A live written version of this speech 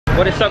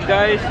What is up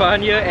guys,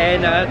 Fahan here,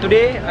 and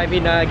today I'm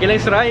in Geylang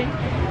Serai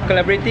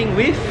collaborating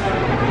with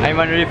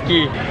Aiman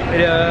Rifqi,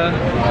 the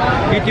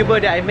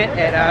YouTuber that I met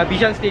at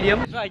Bishan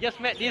Stadium. So I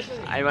just met this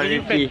Aiman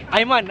Rifqi.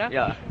 Aiman,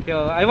 Yeah.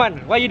 Yo,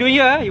 Aiman, what are you doing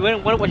here? You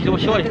want to watch the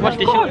show? Watch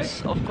the show?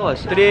 Of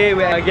course. Today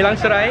we're at Geylang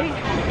Serai.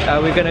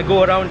 We're gonna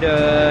go around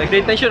the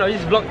intention of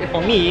this vlog, for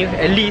me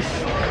at least,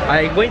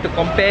 I'm going to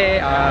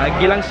compare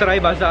Geylang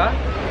Serai Bazaar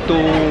to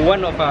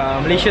one of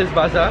Malaysia's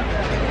bazaar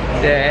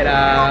that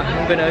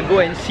I'm gonna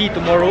go and see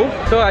tomorrow.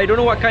 So I don't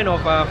know what kind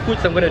of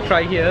foods I'm gonna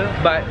try here,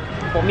 but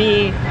for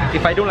me,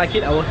 if I don't like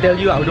it, I will tell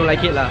you I don't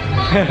like it lah.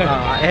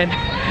 And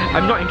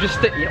I'm not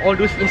interested in all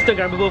those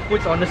Instagrammable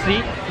foods, honestly.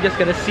 Just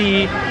gonna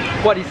see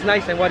what is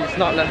nice and what is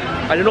not lah.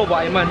 I don't know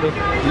about Aiman though.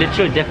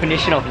 Literal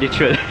definition of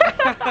literal.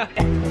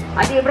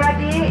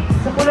 Adik-beradik,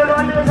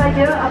 $10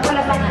 saja.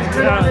 Apalah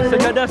sangat $10.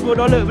 Sejadah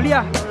 $10, beli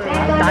lah.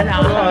 Tak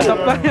nak.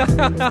 Sampai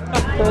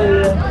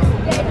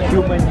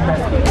Human.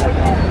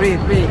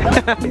 free.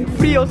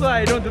 Free also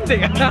I don't want to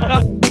take.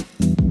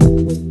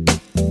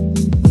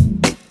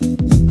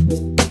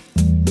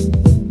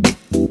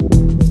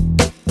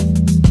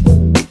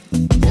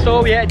 So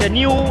we are at the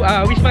new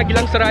Wisma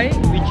Geylang Serai,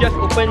 which just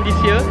opened this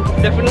year.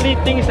 Definitely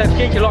things have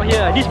changed a lot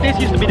here. This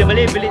place used to be the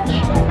Malay village,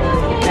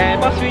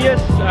 and past few years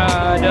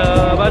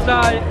the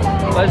bazaar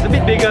was a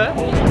bit bigger.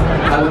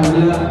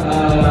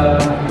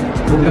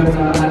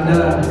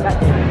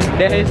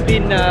 There has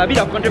been a bit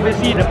of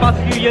controversy in the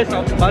past few years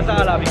of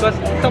bazaar lah, because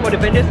some of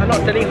the vendors are not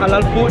selling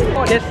halal food.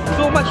 There's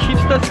so much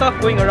hipster stuff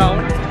going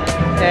around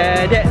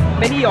that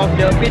many of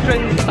the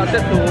patrons started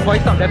to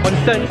voice out their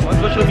concerns on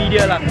social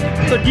media lah.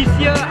 So this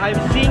year I'm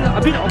seeing a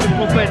bit of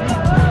improvement,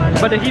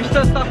 but the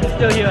hipster stuff is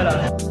still here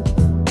lah.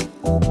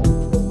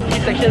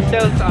 This section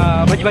sells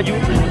baju-baju,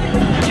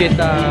 which is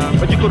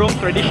baju kurung,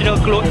 traditional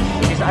clothes.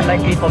 It's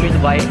unlikely for me to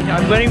buy.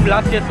 I'm wearing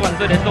last year's one,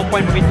 so there's no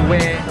point for me to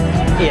wear.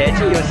 Yeah,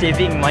 actually you're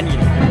saving money.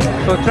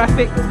 So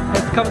traffic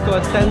has come to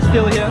a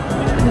standstill here.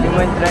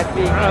 Human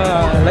traffic.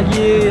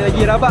 Lagi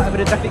rabak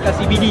daripada traffic kat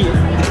CBD.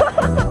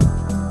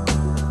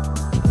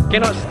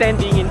 Cannot stand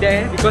being in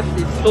there because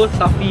it's so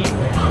stuffy.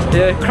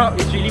 The crowd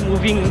is really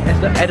moving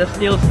at a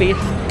snail's pace.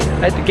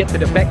 I had to get to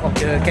the back of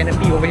the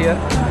canopy over here.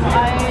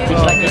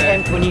 It's like the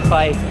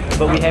M25,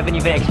 but we haven't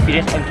even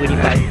experienced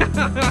M25.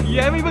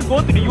 You haven't even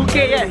gone to the UK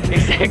yet.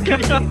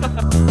 Exactly.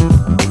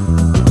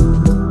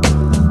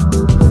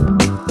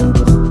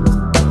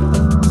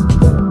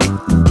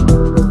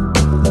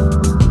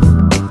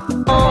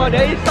 Oh,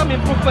 there is some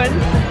improvement.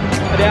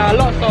 There are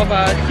lots of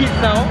seats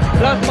now.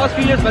 Past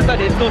few years, bazaar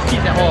there's no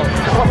seats at all.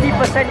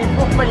 40%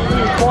 improvement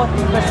ini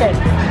 40%.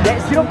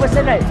 That's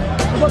 0% right?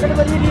 Semua kena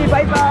berdiri.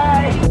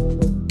 Bye-bye.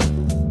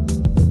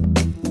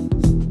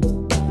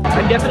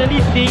 I'm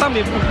definitely seeing some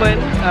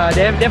improvement.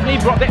 They have definitely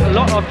brought back a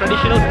lot of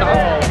traditional stuff.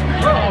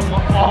 Oh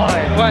my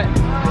god. What?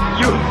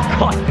 You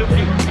got to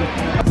be.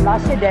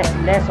 Last year there's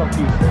less of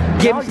this.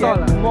 Game Now stall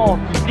there's more.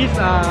 These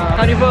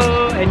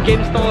carnival and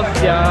game stalls,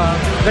 they are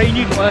very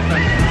new to us.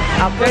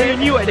 Very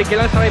new at the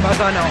Geylang Serai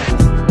Bazaar now.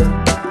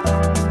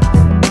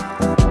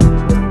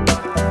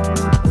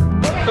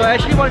 So I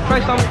actually want to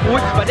try some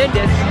foods, but then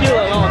there's still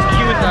a lot of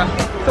queues.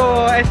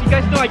 So as you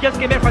guys know, I just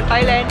came back from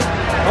Thailand.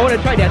 I want to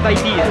try their Thai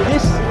tea.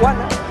 This one,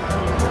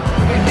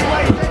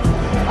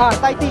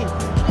 Thai tea.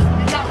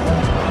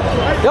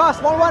 Yeah,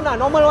 small one,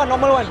 normal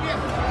one.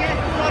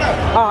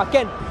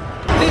 Can.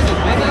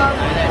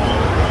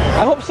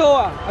 I hope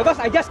so, because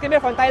I just came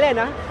back from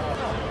Thailand.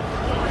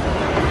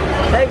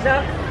 Thanks,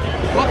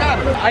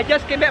 I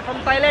just came back from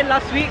Thailand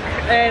last week,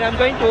 and I'm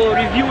going to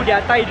review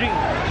their Thai drink,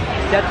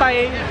 their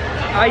Thai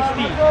iced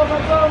tea.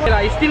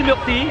 It's still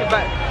milk tea,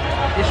 but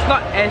it's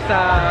not as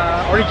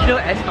original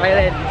as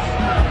Thailand's.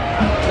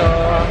 So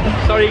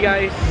sorry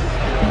guys.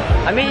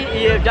 I mean,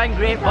 you've done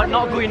great, but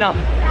not good enough.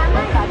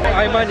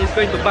 Aiman is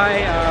going to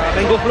buy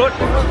mango float.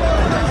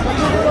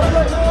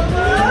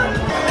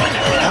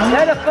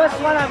 That's the first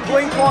one I'm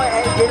going for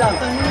at Geylang.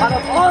 Out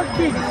of all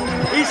things,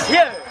 it's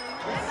here.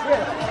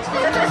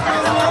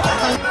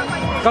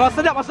 Kalau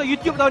sedap masuk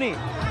YouTube tau ni.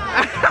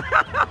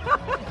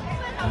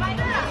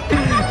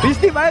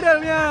 Mesti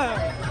viral punya.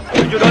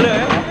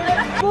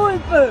 $7 Cool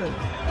per.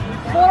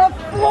 For a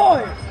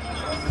float.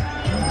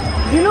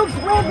 He looks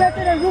way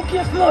better than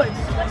Rukia's floats.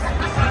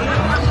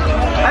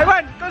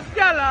 Aiman, kau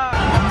sial lah.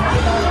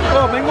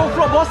 Oh, mango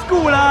float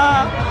bosku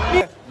lah.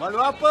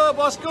 Malu apa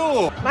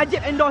bosku?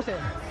 Najib endorse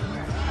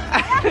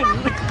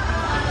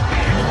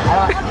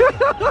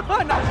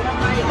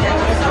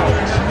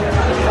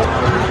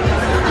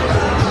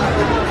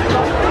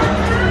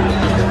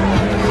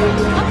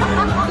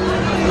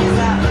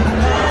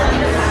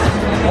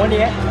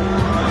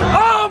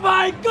Oh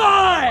my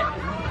god!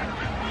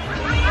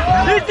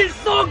 This is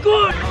so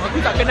good! Aku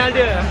tak kenal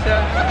dia.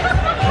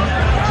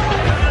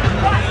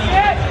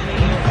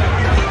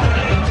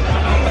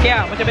 Okay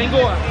lah, macam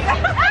mango lah.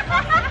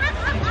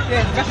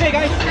 Okay, terima kasih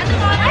guys.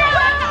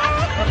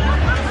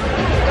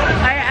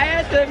 I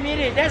have to admit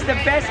it, that's the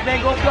best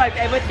mango float I've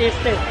ever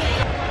tasted.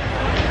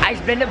 Ice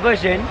blended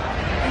version,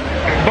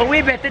 but way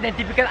better than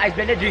typical ice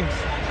blended drinks.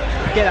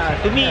 Okay lah,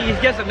 to me it's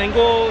just a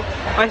mango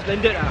ice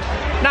blended lah.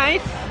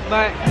 Nice,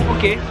 but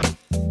okay.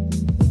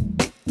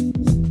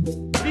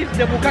 This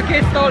the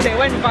bukake stall that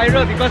went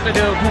viral because of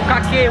the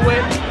bukake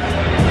word.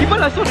 People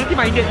are so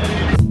dirty-minded.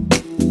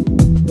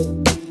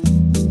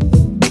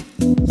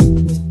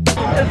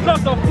 There's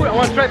lots of food I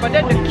want to try, but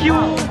then the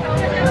queues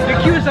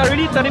are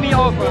really turning me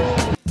off.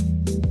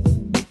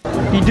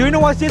 Do you know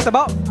what's this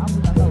about?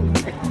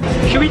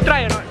 Should we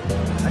try or not?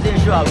 I think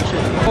we should.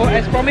 So,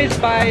 as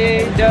promised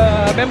by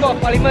the Member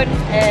of Parliament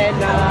and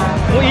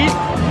Muiz,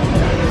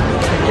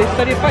 it's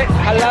certified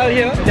halal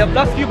here. The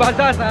last few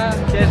bazaars,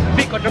 there's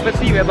big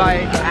controversy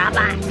whereby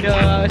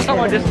some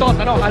of the stores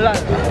are not halal.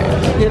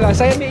 Okay lah,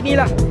 saya ambil ni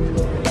lah,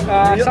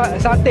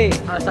 sate.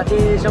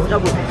 Sate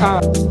shabu-shabu.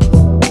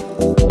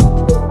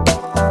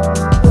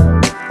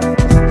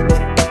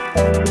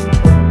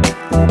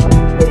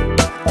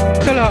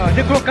 Betul lah,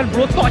 dia keluarkan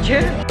blotok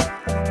je.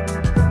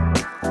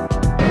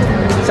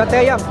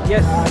 Sate ayam,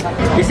 yes.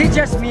 Is it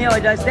just me or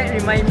does that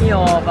remind me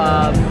of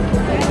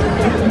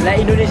like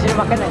Indonesian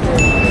makanan?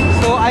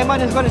 So Aiman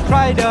is going to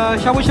try the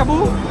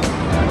shabu-shabu.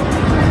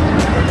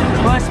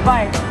 First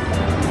bite.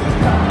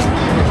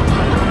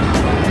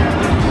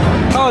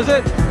 How is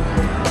it?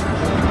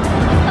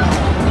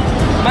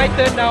 My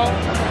turn now.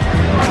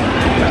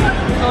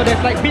 So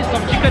there's like bits of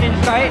chicken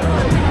inside.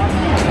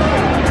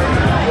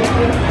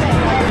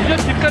 It's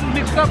just chicken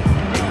mixed up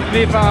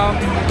with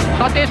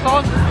satay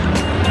sauce.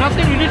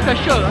 Nothing really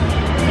special.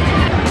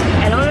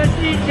 And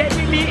honestly, that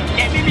made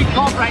me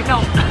cough right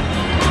now.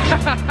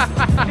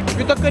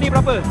 You token ni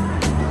berapa?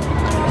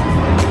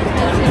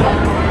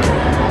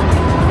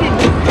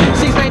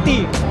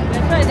 690.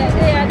 That's why that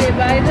day they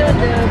viral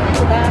the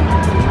food.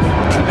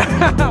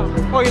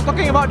 Oh, you're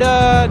talking about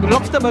the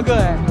lobster burger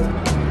eh?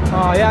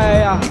 Oh,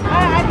 yeah.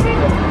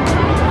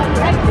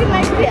 I feel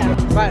like it.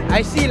 But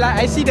I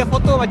see the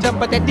photo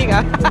macam pathetic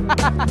ah.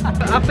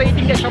 After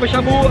eating that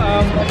shabu-shabu,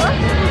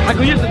 I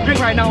could use the drink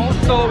right now.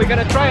 So we're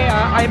gonna try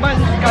Aiman's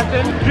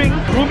cousin drink,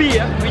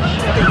 Ruby, which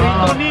he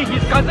told me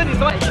his cousin is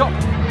not at shop.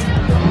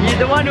 He's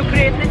the one who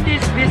created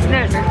this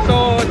business.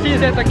 So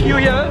since there's a queue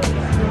here,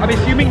 I'm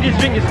assuming this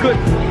drink is good.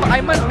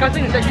 Aiman's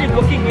cousin is actually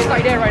working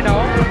inside there right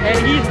now, and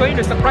he's going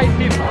to surprise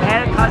him.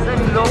 And cousin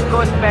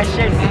logo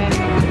special.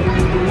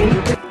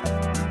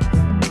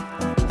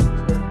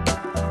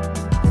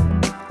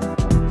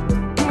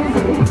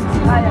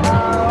 Hi,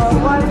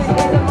 one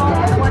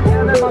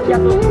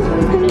macchiato.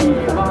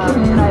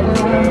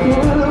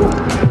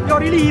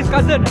 You're really his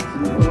cousin.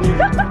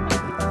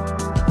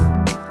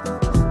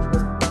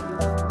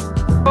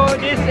 So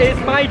this is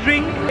my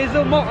drink,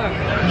 hazel malt,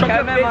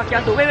 chocolate Caramel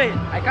macchiato. Wait,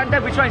 I can't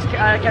tell which one is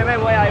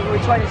caramel,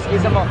 which one is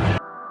hazelnut.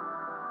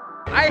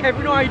 I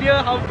have no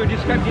idea how to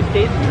describe this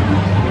taste.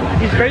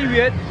 It's very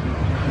weird.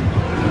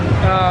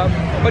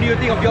 What do you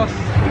think of yours?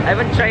 I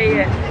haven't tried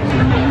it yet.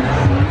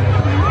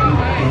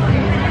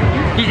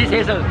 This is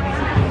hazel.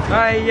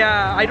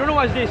 I don't know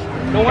what's this.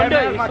 No wonder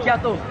Caramel it's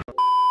macchiato.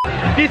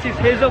 This is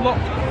hazel malt.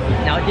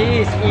 Now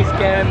this is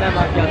caramel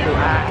macchiato.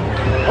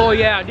 Oh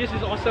yeah, this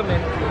is awesome,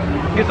 man.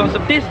 It's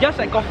awesome. Tastes just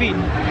like coffee.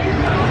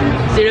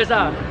 Serious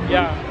ah?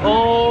 Yeah.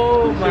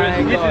 Oh my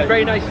Seriously, this is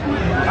very nice.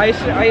 I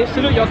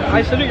salute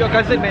your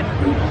cousin, man.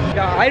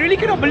 Yeah, I really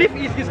cannot believe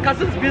it's his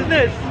cousin's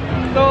business.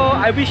 So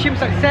I wish him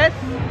success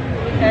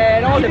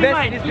and all the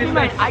best in his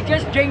business. I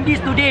just drank this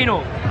today,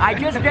 I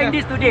just drank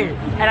this today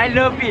and I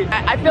love it.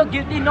 I feel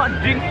guilty not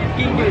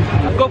drinking this.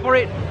 Go for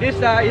it. This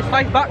is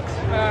 $5.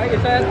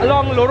 It's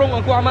along Lorong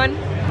Angku Aman.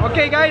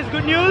 Okay guys,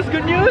 good news.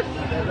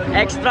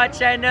 Extra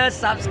channel,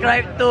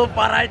 subscribe to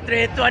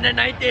Paratray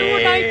 290.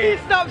 290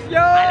 subs,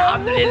 yo!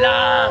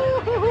 Alhamdulillah.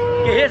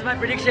 Okay, here's my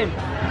prediction.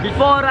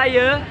 Before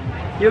Raya,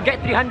 you'll get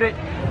 300.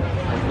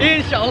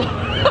 Inshallah.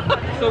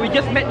 So we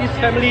just met this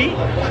family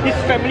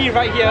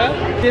right here.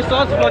 They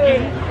saw us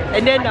vlogging,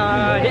 and then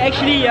they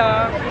actually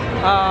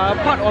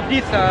part of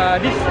this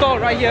stall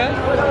right here,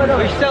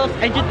 which sells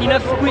Argentina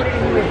squid.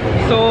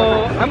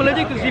 So I'm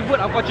allergic to seafood,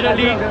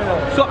 unfortunately.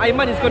 So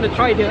Aiman is going to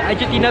try the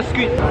Argentina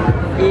squid.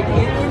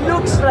 It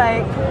looks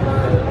like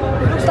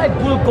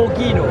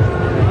bulgogi,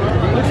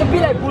 Looks a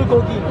bit like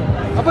bulgogi.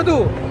 Apa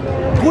tu?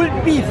 Pulled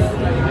beef.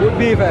 Good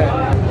beef, eh?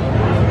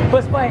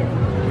 First bite.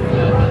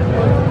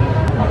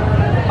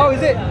 How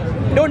is it?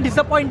 Don't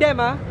disappoint them,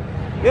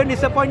 Don't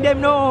disappoint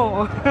them,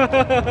 no.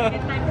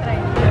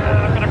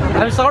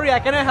 I'm sorry, I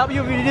cannot help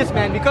you with this,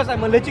 man, because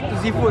I'm allergic to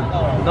seafood.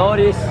 No,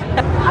 this.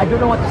 I don't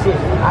know what to say.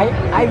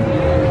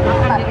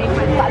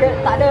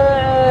 Tak ada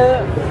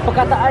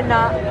perkataan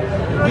nak.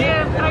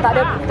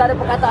 Tak ada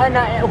perkataan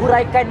nak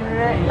huraikan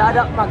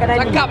terhadap makanan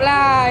ni. Cakap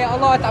lah, ya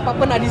Allah, tak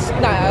apa-apa nak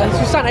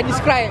susah nak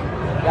describe.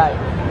 Ya.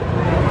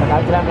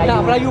 Nak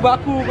Melayu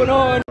baku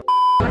konon.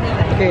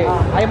 Okay,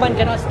 Aiman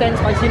cannot stand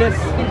spiciness.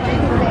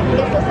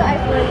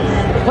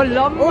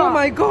 Oh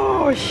my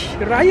gosh,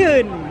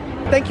 Ryan.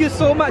 Thank you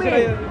so much,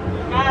 Ryan.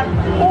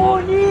 Oh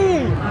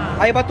ni.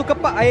 Air batu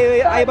kepak,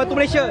 air batu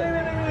Malaysia.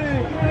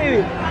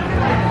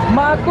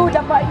 Mak aku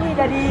dapat ni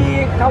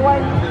dari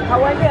kawan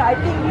dia. I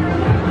think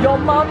your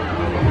mom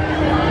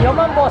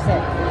boss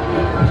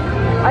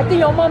I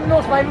think your mom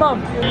knows my mom.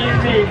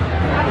 Easy.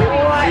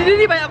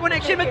 Ini banyak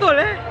connection betul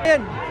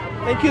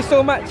Thank you so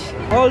much.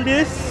 All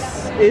this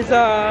is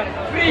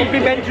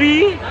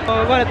complimentary.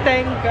 I want to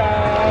thank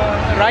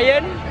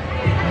Ryan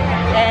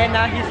and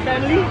his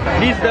family.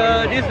 This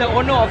is the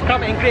owner of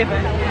Crumb and Crave.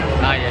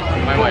 Yes,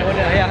 my wife.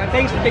 Yeah,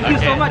 thank you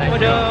so much for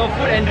the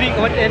food and drink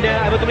and the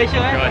Aiman to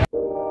Malaysia.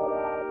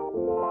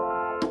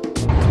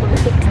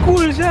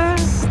 Cool, sir.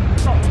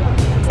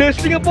 The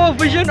Singapore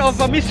version of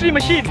a mystery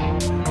machine,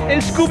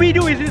 and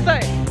Scooby-Doo is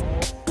inside.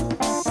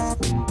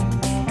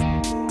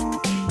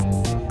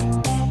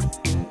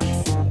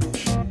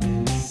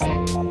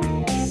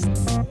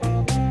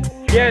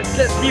 Yes,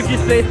 let's leave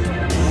this place.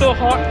 So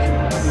hot.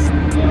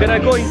 We're gonna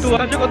go into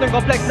Ashikin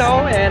complex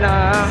now and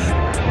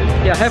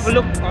yeah, have a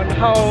look on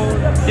how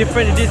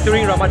different it is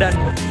during Ramadan.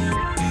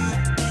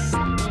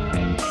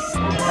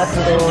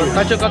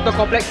 Ashikin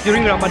complex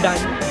during Ramadan.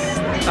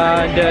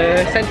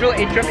 The central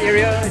atrium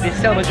area, they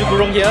sell baju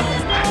kurung here.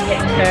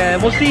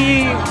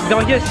 Mostly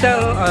down here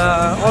sell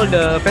all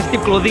the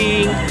festive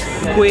clothing,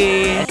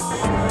 kuih,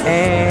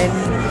 and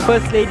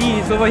first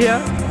lady is over here.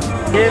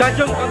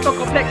 Ashikin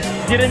complex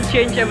didn't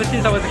change ever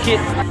since I was a kid.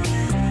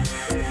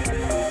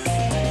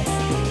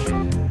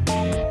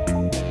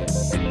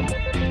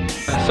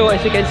 So as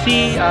you can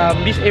see,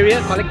 this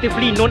area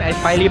collectively known as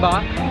Paya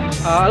Lebar,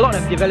 a lot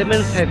of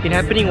developments have been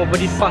happening over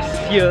this past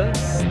year.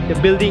 The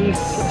buildings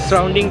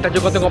surrounding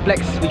Ashikin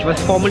complex, which was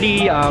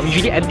formerly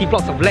usually empty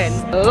plots of land,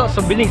 lots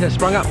of buildings have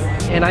sprung up,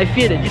 and I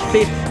fear that this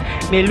place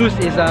may lose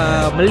its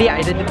Malay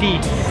identity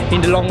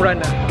in the long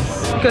run.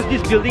 Because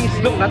these buildings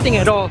look nothing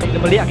at all like the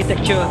Malay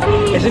architecture.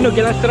 As you know,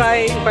 Geylang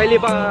Serai, Paya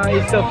Lebar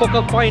is the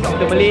focal point of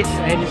the Malays,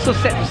 and it's so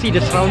sad to see the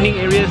surrounding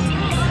areas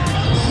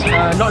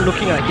not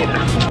looking like it.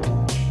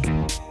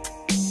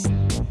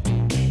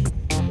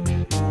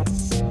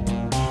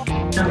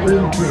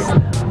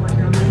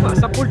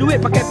 Sampul duit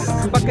pakai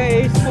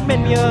Superman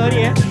punya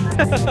ni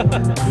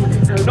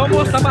No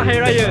more selamat hari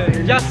raya,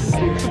 just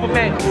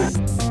Superman.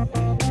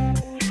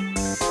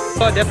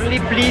 So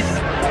definitely pleased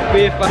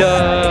with the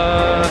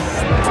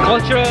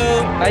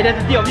cultural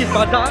identity of this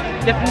bazaar.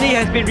 Definitely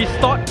has been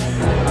restored.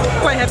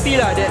 Quite happy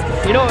lah that,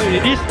 you know,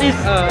 this is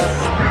a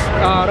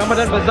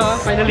Ramadan Bazaar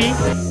finally.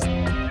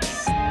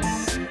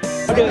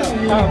 Ada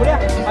boleh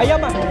ayam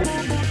ah.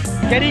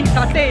 Getting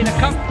satay in a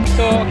cup.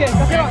 So okay,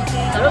 satay bang.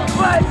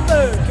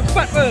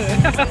 Cepat pe.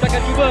 Kita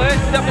akan cuba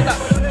sedap ke tak?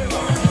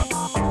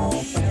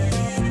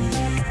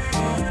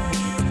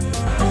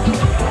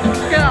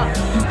 Okay lah.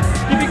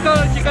 Typical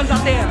chicken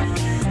satay lah.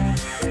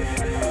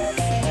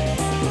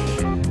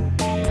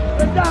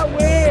 Sedap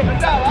weh.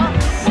 Sedap lah.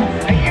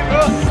 Thank you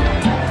bro.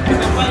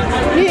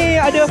 Ni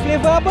ada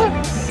flavor apa?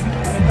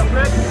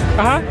 Chocolate.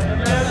 Aha.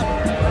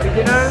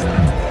 Original.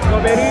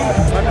 Strawberry.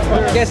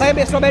 Okay, saya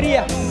ambil strawberry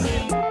lah.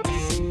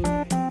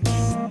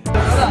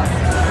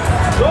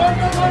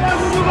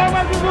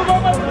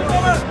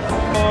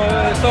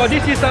 So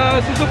this is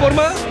susu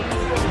korma,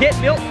 date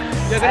milk.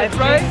 You're gonna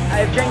try?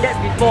 I've drank that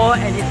before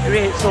and it's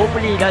great, so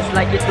hopefully you guys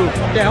like it too.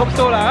 Okay, I hope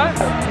so lah.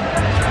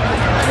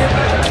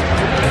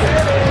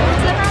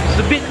 It's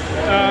a bit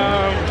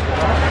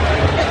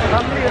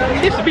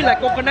it's a bit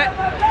like coconut.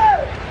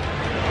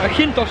 A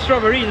hint of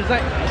strawberry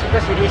inside.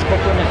 Because it is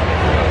coconut.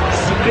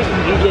 Secret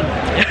ingredient.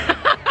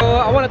 So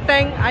I want to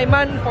thank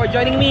Aiman for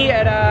joining me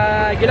at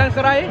Geylang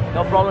Serai.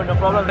 No problem, no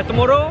problem.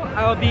 Tomorrow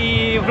I'll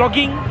be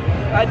vlogging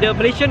at the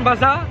Malaysian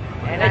Bazaar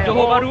at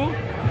Johor Bahru.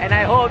 And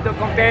I hope the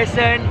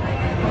comparison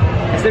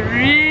is a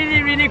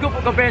really good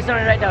comparison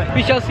right now.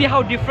 We shall see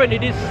how different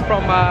it is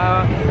from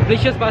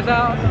Malaysia's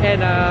Bazaar and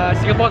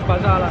Singapore's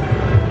Bazaar lah.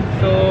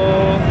 So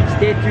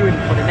Stay tuned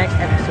for the next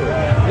episode.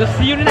 we'll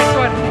see you in the next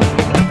one.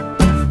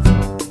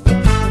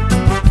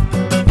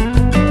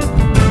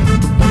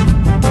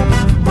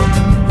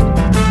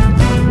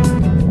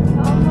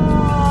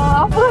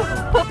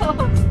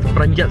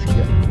 Peranjat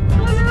sekejap.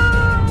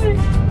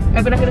 I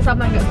pernah kena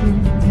saman kat sini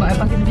sebab I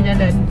parking tepi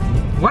jalan.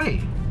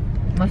 Why?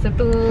 Masa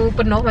tu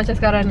penuh macam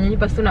sekarang ni.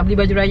 Lepas tu nak beli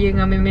baju raya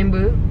dengan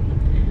member.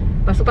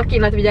 Lepas tu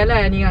parking lah tepi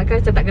jalan.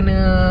 Ingatkan macam tak kena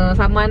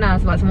saman lah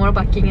sebab semua orang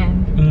parking kan.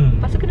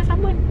 Lepas tu kena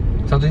saman.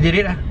 Satu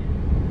jerit lah.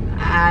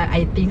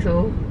 I think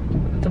so.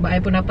 Sebab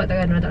I pun dapat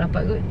takkan orang tak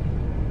dapat kot.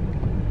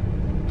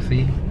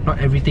 See, not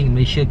everything in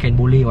Malaysia can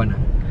boleh one.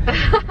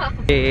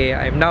 Okay,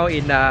 I'm now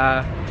in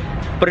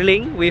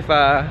Perling with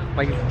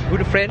my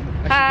good friend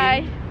Ashikin.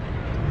 Hi.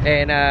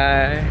 And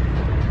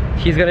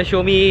she's gonna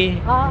show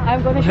me.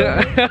 I'm gonna show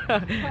you.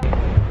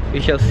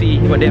 We shall see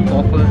what they have to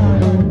offer.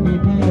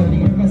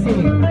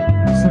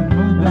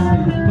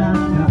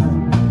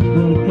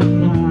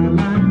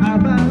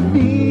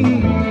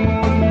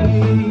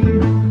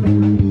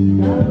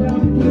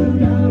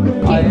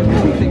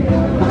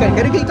 Bukan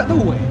carrot cake, tak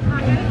tahu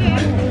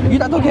You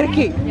tak tahu carrot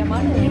cake? Yang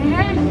mana?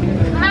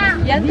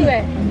 Yang tu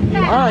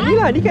Ni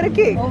lah, ni carrot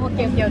cake. Oh,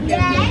 okay.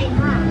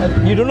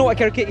 You don't know what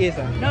carrot cake is?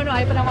 No,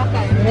 I pernah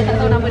makan. Saya tak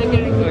tahu nama dia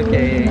carrot cake.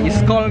 Okay,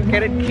 it's called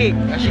carrot cake,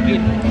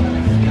 Ashikin.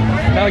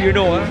 Now you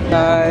know.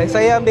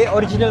 Saya ambil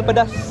original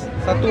pedas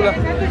Satu lah.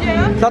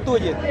 Satu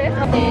je.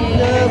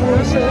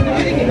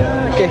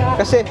 Okay,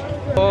 kasih.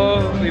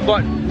 So we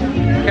bought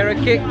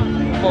carrot cake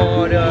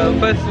for the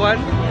first one,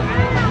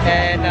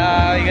 and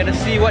we're gonna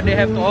see what they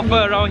have to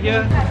offer around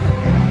here.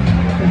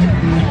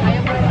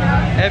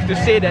 I have to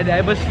say that the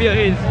atmosphere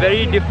here is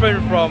very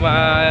different from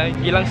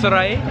Geylang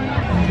Serai.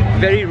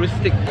 Very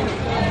rustic.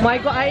 My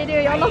god,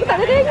 idea. Ya Allah, aku tak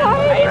ada tengok.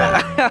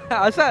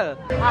 Asal?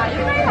 You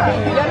try lah.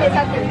 You ambil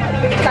satu.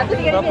 Satu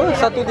RM3. Berapa?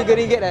 Satu RM3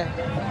 eh?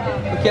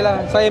 Okey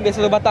lah, saya ambil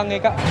satu batang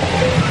kak.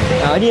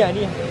 Ni lah,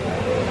 ni.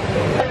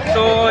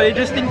 So,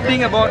 interesting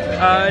thing about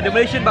the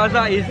Malaysian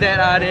Bazaar is that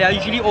they are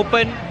usually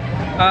open.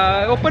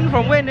 Open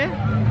from when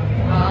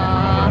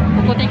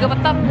Pukul 3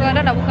 petang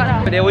kadang dah buka dah.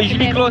 They will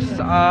usually close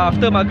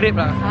after Maghrib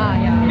lah.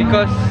 Yeah.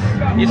 Because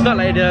it's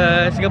not like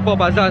the Singapore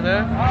bazaars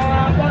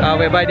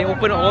whereby they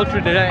open all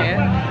through the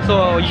night.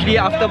 So usually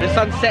after the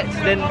sun sets,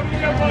 then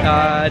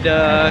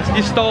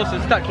these stalls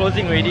will start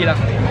closing already lah.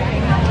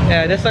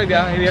 Yeah, that's why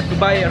we have to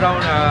buy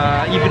around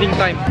evening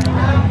time.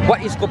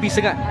 What is kopi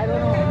sengat? I don't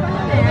know.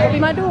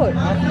 Kopi madut.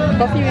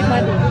 Coffee with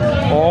madut.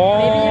 Oh.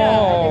 Maybe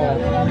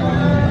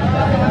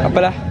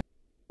Apalah.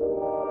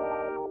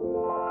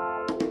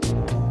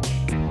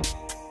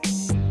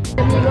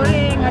 Ada mie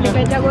goreng, ada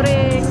beja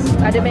goreng,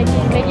 ada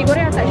Maggi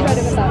goreng tak sure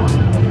ada ke tak.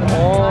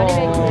 Oh. Ada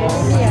Maggi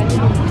ni ada.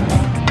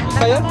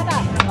 Saya?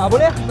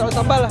 Boleh, taruh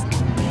sambal lah.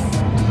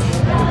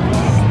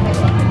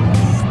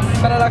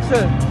 Kana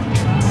laksa.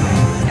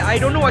 I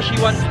don't know what she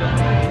wants though.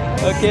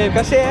 Okay,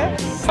 terima kasih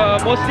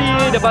mostly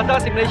the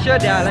bazaars in Malaysia,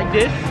 they are like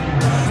this.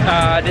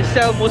 They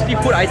sell mostly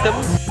food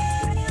items.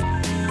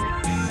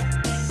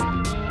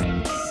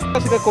 Kau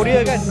suka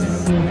Korea kan?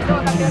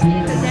 No,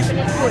 takoyaki is a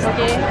Japanese food,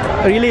 okay?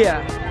 Really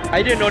ah? I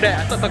didn't know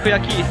that. I thought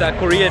takoyaki is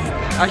Korean.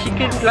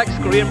 Ashikin likes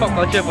Korean pop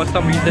culture for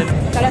some reason.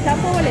 Kalau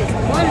campur boleh?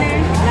 Boleh.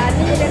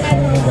 Nasi dengan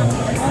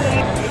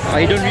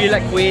I don't really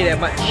like kuih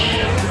that much.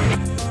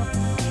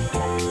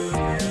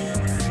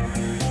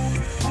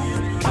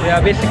 We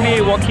are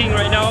basically walking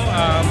right now.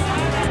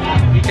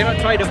 We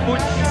cannot try the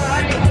foods,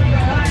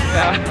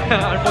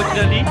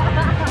 unfortunately,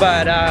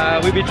 but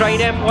we'll be trying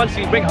them once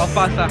we break our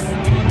fast.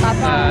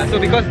 So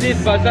because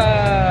this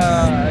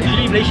bazaar,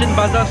 usually Malaysian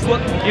bazaars work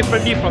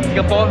differently from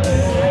Singapore,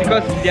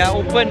 because they are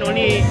open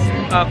only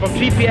from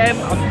 3 PM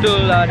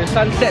until the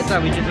sun sets,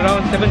 which is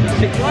around 7 to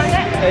 6.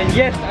 And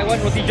yes, I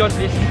want roti john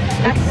please.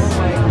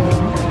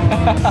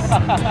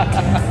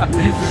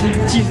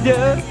 Cheese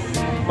dia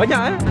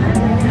banyak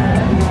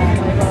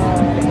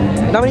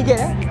RM6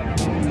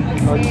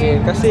 Okay,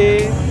 terima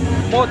kasih.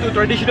 More to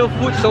traditional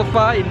food so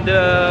far in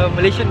the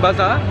Malaysian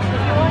bazaar.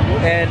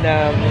 And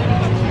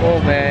oh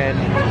man,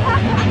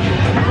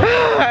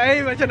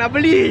 I macam nak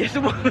beli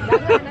semua.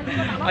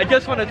 I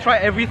just want to try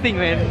everything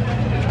man.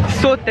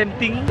 So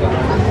tempting.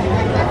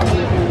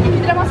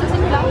 Kita dah masuk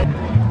sini lah.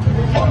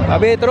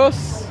 Habis terus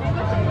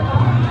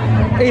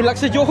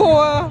laksa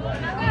Johor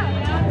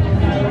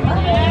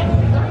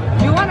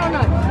You want or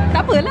not?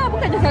 Tak apalah,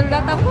 bukannya selalu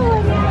datang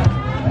pun.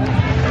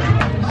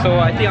 So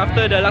I think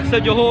after the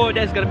laksa Johor,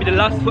 that's gonna be the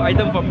last food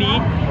item for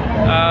me.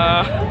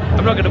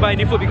 I'm not gonna buy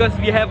any food because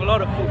we have a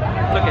lot of food.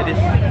 Look at this.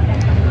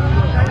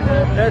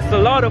 That's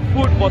a lot of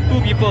food for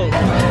 2 people.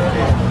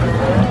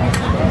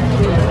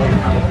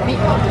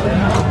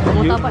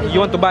 You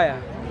want to buy?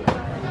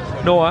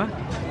 No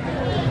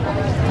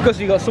because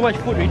we got so much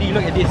food already.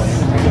 Look at this.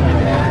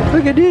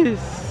 Look at this.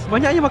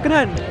 Banyaknya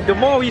makanan. The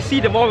more we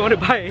see, the more we want to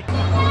buy.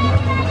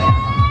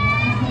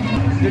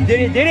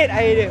 Jerit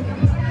air dia.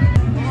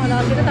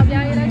 Alah, kita tak beli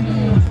air lagi.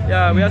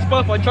 Yeah, we are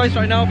spoiled for choice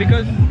right now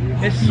because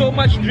there's so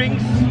much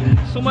drinks,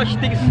 so much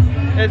things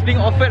that's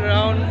being offered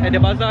around at the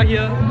bazaar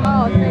here.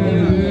 Oh,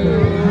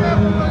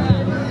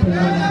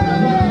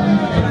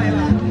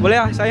 boleh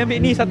lah, saya ambil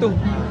ni satu.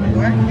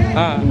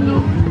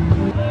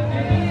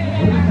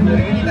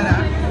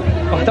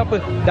 Oh, tak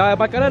apa. Dah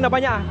makanan dah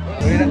banyak.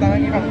 Boleh datang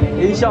lagi bang.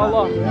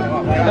 InsyaAllah.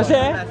 Terima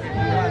kasih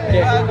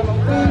Okay.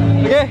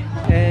 Okay.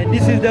 And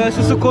this is the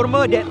susu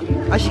kurma that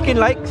Ashikin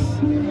likes.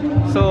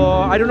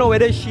 So I don't know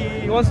whether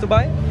she wants to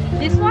buy.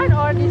 This one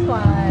or this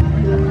one?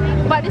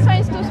 But this one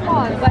is too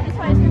small. But this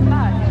one is too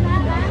large.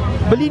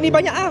 Beli ni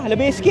banyak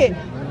lebih sikit.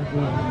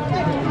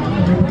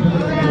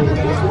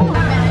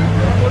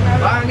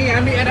 Bang ni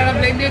ambil yang dalam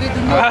blender dia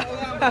tunjuk orang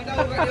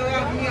bagi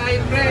orang ni air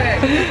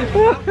fresh.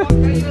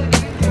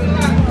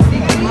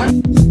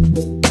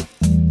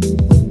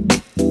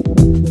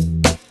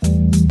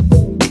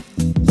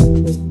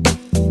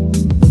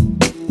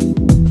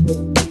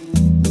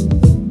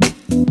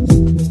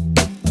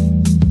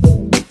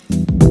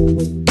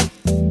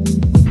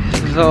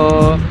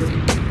 So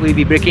we'll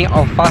be breaking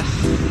our fast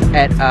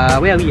at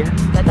where are we?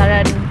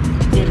 Dataran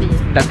Delhi.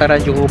 Dataran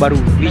Johor Bahru,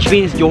 which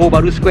means Johor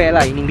Bahru Square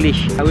lah in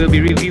English. I will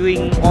be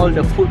reviewing all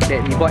the food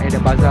that we bought at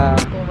the bazaar.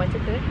 Oh, macam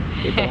tu.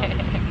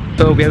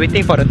 So we are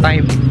waiting for the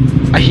time.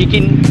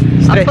 Ashikin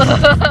stress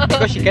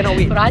because she cannot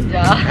wait.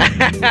 Raja.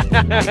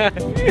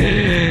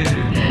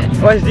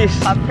 What is this?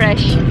 Farm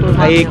fresh.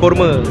 Air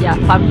kurma. Yeah,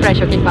 farm fresh.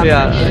 Okay, farm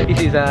fresh. This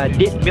is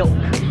date milk.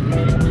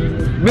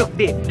 milk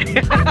day.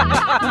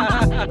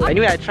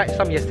 Anyway, I tried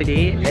some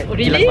yesterday at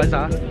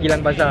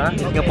Geylang Bazaar,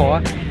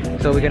 Singapore.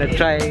 So we're gonna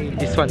try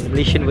this one,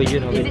 Malaysian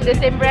version of it. Is it the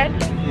same brand?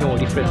 No,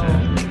 different.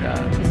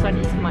 This one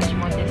is much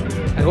more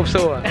tasty. I hope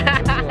so.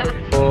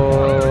 So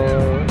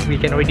we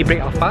can already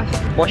break our fast.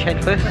 Wash hand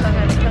first.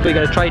 So we're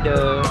gonna try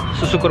the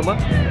susu kurma.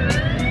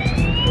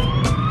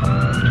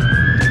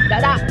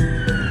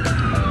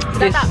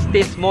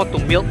 Tastes more to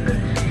milk.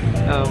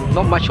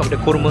 Not much of the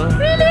kurma.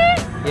 Really?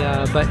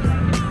 Yeah, but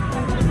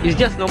it's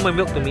just normal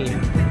milk to me.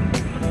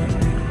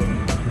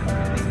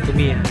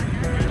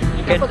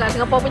 Kenapa kat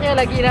Singapore punya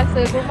lagi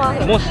rasa kurma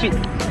ke? More sweet.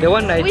 The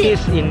one I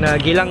taste in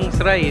Geylang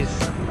Serai is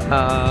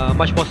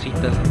much more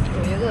sweeter.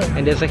 Oh, ya ke?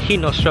 And there's a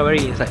hint of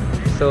strawberry inside.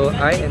 So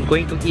I am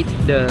going to eat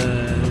the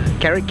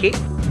carrot cake.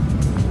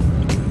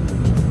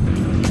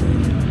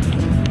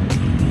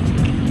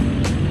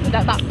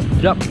 Sedap tak?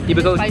 Sedap.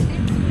 Typical. Spicy?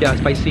 Yeah,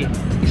 spicy.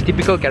 It's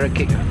typical carrot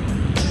cake.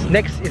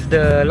 Next is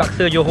the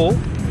laksa Johor.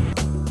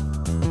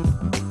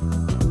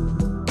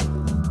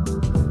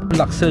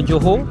 Laksa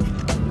Johor.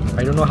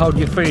 I don't know how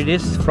different it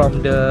is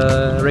from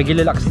the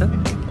regular laksa.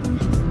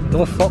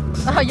 No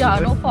forks.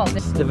 Yeah, no fork.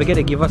 Don't forget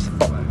to give us a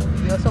fork.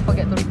 We also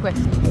forget to request.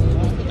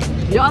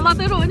 Ya Allah,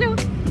 teruknya.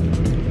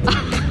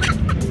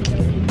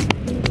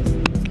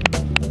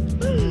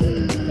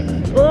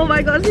 Oh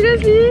my god,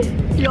 seriously?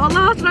 Ya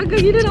Allah,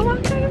 struggle gila nak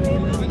makan ni.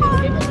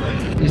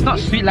 It's not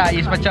sweet lah.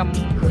 It's macam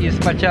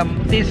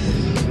taste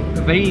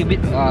very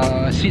bit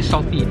sweet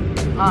salty.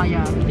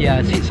 Yeah. Yeah,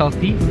 sweet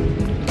salty.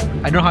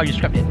 I don't know how you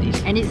describe that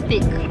taste. And it's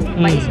thick,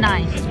 but it's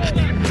nice.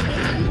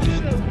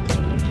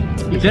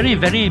 It's very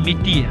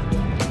meaty.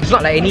 It's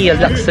not like any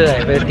laksa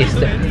I've ever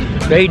tasted.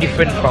 Very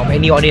different from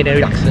any ordinary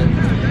laksa.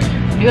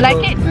 Do you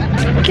like it?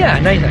 Okay lah,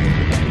 nice lah.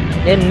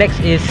 Then next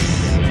is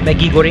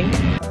Maggi goreng.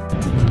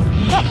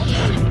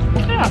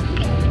 Okay lah.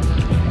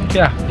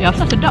 Yeah. Ya,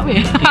 asal sedap weh.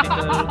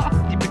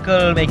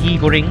 Typical Maggi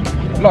goreng.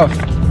 A lot of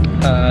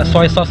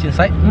soy sauce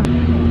inside.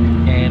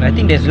 And I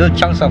think there's little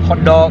chunks of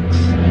hot dogs,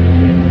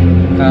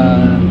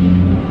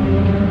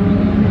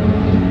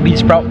 bean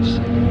sprouts.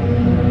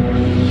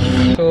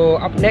 So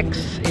up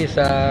next is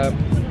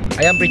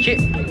ayam percik.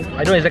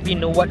 I don't exactly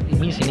know what it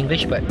means in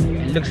English, but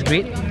it looks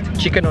great.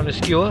 Chicken on a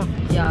skewer.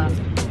 Yeah.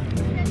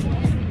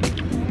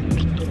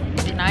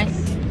 Is it nice?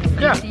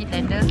 Yeah. Juicy,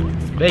 tender.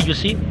 Very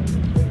juicy.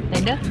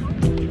 Tender?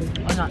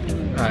 Or not?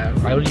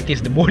 I only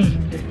taste the bone.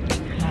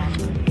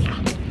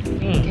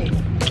 Okay.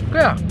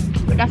 Yeah.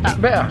 Pedas tak?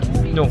 Bad lah.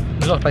 No,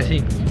 it's not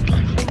spicy.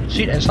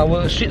 Sweet and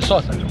sour, sweet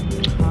sauce.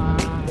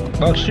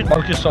 Sweet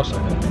barbecue sauce.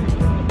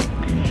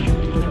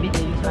 Maybe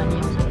they use honey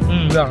also.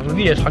 Yeah,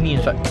 maybe there's honey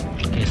inside.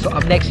 Okay, so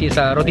up next is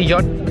roti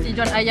john. Roti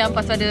john ayam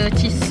pasal ada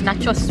cheese,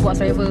 nachos,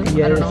 whatsoever. I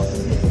Yes. don't know.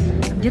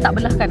 Dia tak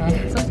belah kan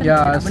So macam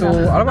Yeah, dia tak so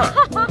belah. alamak.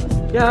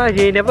 Yeah,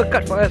 they never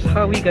cut for us.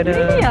 How we gonna?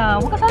 Really ya?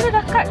 Muka saya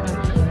dah cut.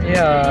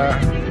 Yeah.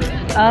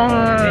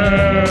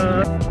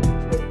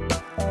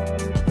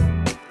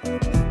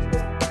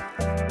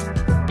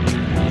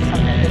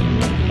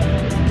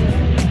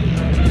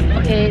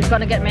 Okay, it's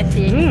gonna get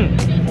messy.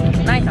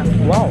 Nice ah.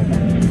 Wow.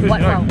 This What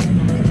is nice. wow?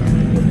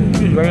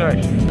 This is very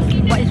nice.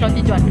 What is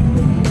roti john?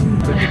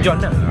 Roti john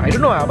lah. I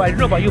don't know lah, but I don't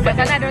know about you. Kat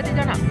But sana ada roti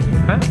john tak?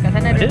 huh? Kat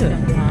sana ada roti john.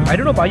 I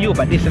don't know about you,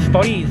 but there's a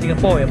story in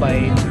Singapore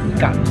whereby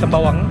kat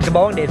Sembawang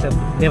there's a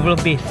naval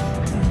base.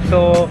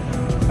 So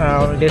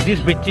there's this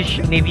British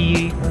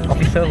Navy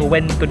officer who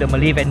went to the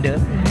Malay vendor,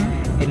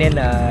 and then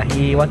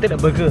he wanted a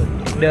burger.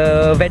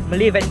 The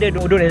Malay vendor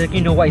don't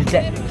exactly know what is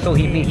that, so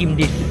he made him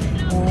this,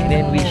 and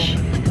then which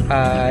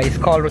is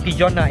called roti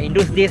john lah. In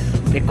those days,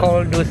 they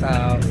call those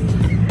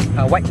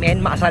white men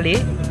mak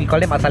saleh. We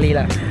call them mak saleh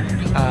lah.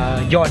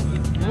 John.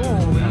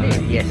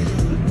 Yes.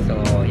 So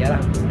yeah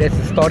lah. That's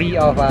the story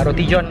of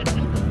roti john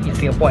in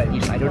Singapore at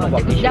least. I don't know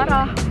about Malaysia.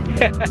 Sejarah.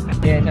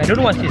 And I don't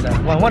know what's this.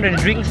 One of the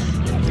drinks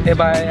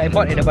I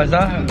bought at the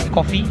bazaar,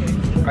 coffee.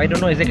 I don't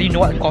know exactly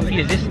what coffee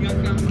is this.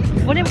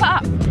 Boleh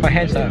nampak tak? My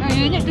hands are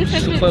You need to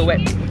separate. super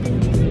wet.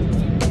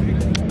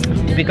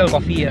 Typical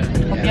coffee lah.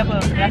 Kopi apa?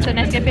 Rasa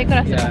Nescafe ke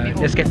rasa Yeah,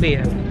 kopi? Nescafe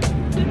lah.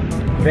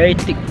 Very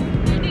thick.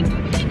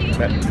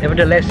 But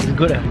nevertheless, it's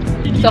good lah.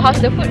 So how's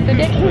the food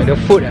today? The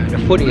food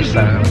is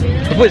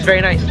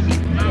very nice.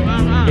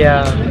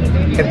 Yeah,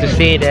 I have to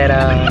say that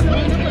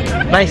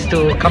nice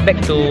to come back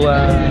to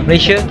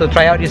Malaysia to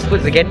try out these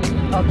foods again.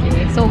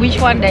 Okay, so which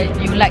one that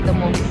you like the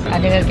most?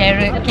 Ada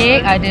carrot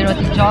cake, ada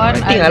roti john.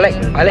 I think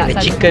I like the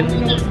chicken.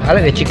 I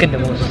like the chicken the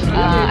most.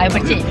 Ayam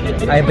percik.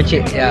 Ayam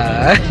percik,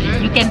 yeah.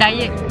 You can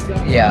diet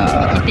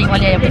Yeah. eating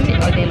only ayam percik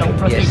all day long.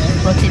 Protein, Yes.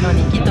 protein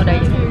only. Keto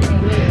diet.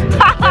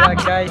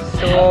 Alright guys,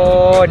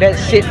 so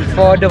that's it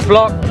for the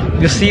vlog.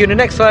 We'll see you in the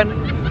next one.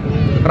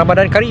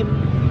 Ramadan Kareem.